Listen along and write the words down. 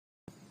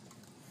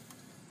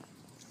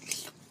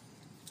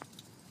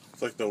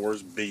It's like the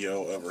worst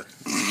BO ever.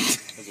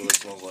 That's what it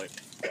smells like.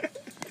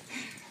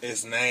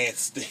 It's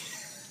nasty.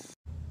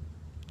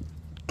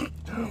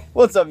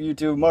 What's up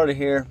YouTube, Marty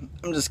here.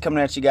 I'm just coming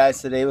at you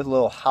guys today with a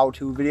little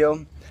how-to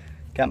video.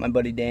 Got my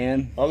buddy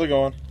Dan. How's it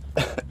going?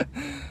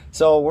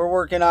 So we're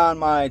working on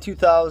my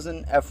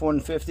 2000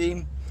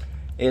 F-150.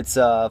 It's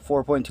a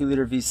 4.2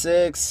 liter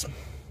V6.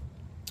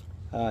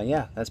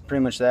 Yeah, that's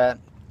pretty much that.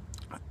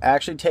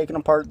 Actually taking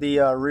apart the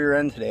rear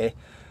end today.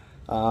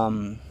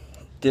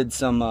 Did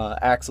some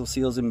axle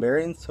seals and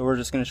bearings, so we're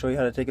just going to show you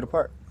how to take it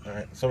apart.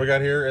 Alright, so we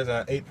got here is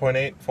an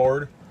 8.8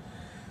 Ford.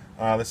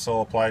 This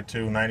will apply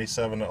to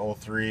 97 to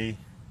 03,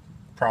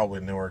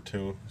 probably newer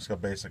too. It's got a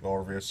basic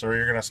overview. So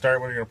you're going to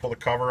start when you're going to pull the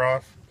cover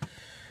off.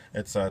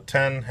 It's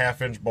 10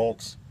 half-inch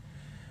bolts,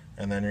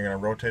 and then you're going to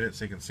rotate it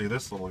so you can see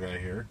this little guy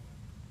here.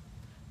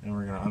 And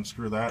we're going to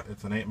unscrew that.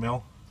 It's an 8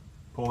 mil.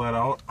 Pull that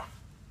out.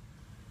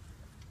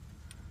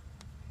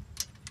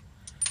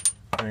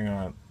 You're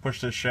going to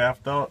push this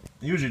shaft out.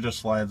 It usually just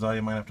slides out.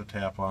 You might have to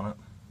tap on it.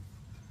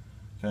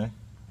 Okay.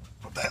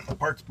 Put that in the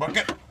parts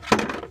bucket.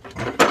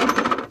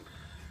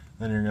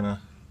 Then you're going to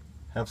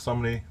have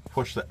somebody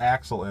push the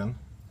axle in. So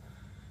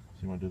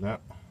you want to do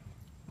that?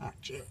 Ah,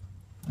 shit.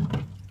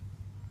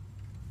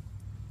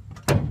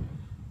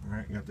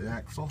 Alright, you got the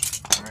axle.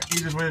 Alright,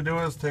 easiest way to do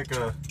it is take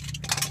a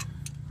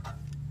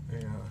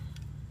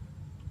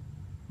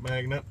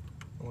magnet,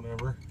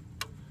 whatever.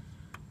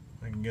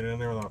 I can get it in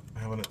there without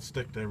having it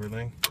stick to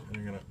everything. And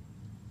you're going to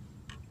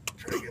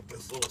try to get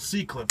this little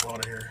C-clip out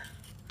of here.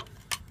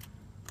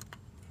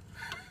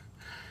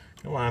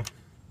 Come on.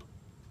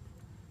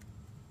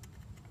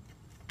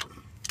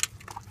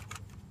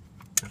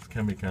 This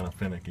can be kind of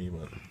finicky,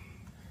 but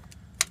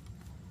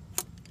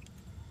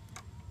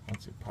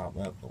once you pop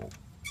that little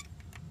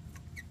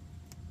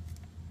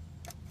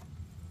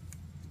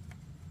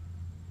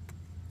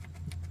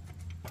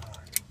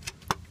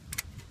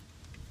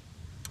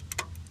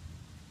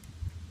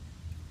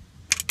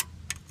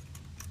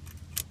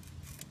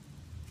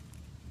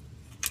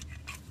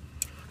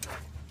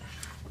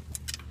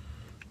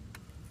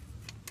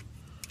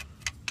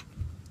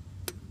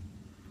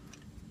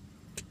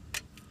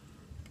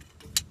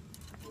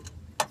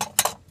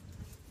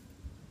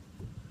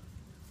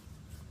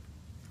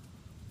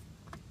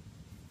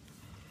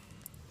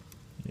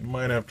you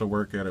might have to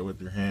work at it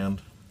with your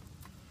hand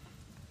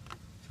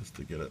just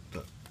to get it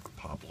to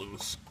pop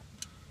loose.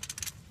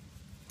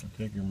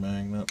 Take your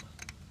magnet.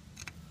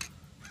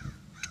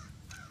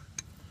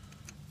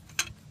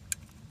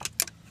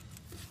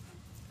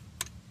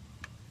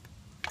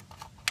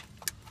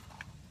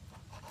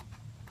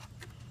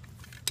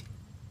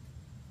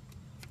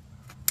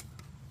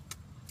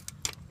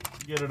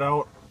 Get it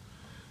out.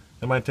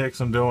 It might take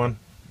some doing.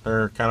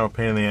 They're kind of a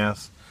pain in the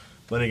ass.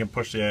 Then you can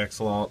push the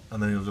axle out,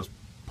 and then you'll just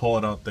pull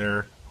it out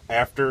there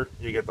after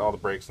you get all the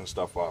brakes and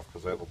stuff off,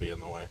 because that will be in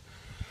the way.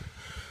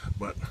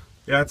 But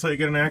yeah, that's how you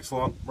get an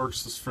axle out.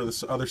 Works for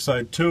this other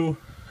side too.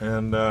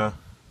 And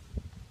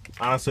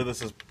honestly,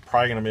 this is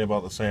probably going to be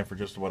about the same for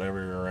just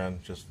whatever you're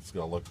in. Just it's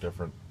going to look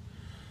different.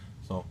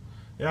 So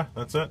yeah,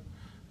 that's it.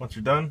 Once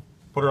you're done,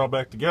 put it all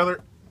back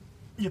together.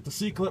 Get the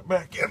C-clip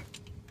back in.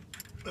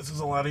 This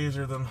is a lot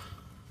easier than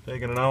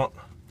taking it out.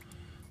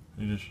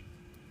 You just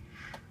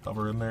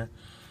hover in there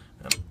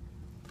and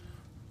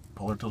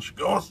pull her till she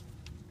goes.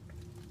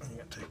 And you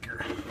gotta take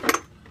your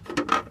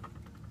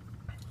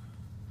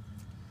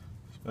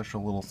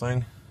special little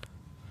thing,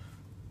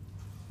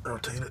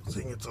 rotate it so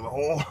you can get to the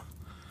hole,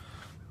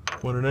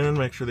 put it in,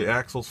 make sure the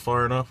axle's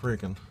far enough where you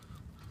can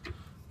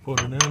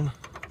put it in,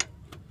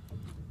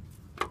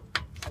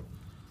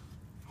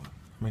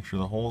 make sure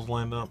the hole's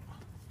lined up.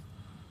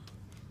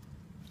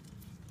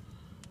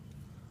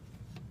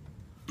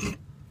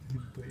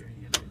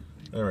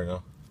 There we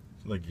go.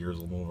 So the gears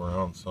will move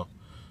around, so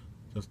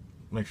just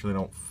make sure they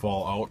don't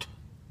fall out.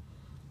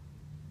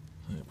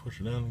 And you push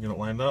it in, get it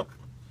lined up,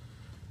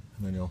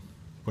 and then you'll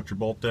put your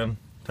bolt in,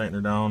 tighten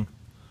her down.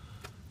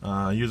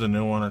 Use a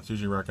new one, it's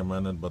usually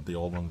recommended, but the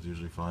old one's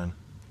usually fine.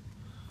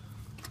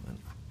 And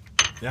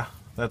yeah,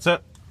 that's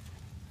it.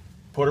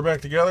 Put her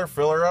back together,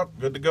 fill her up,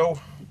 good to go.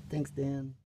 Thanks, Dan.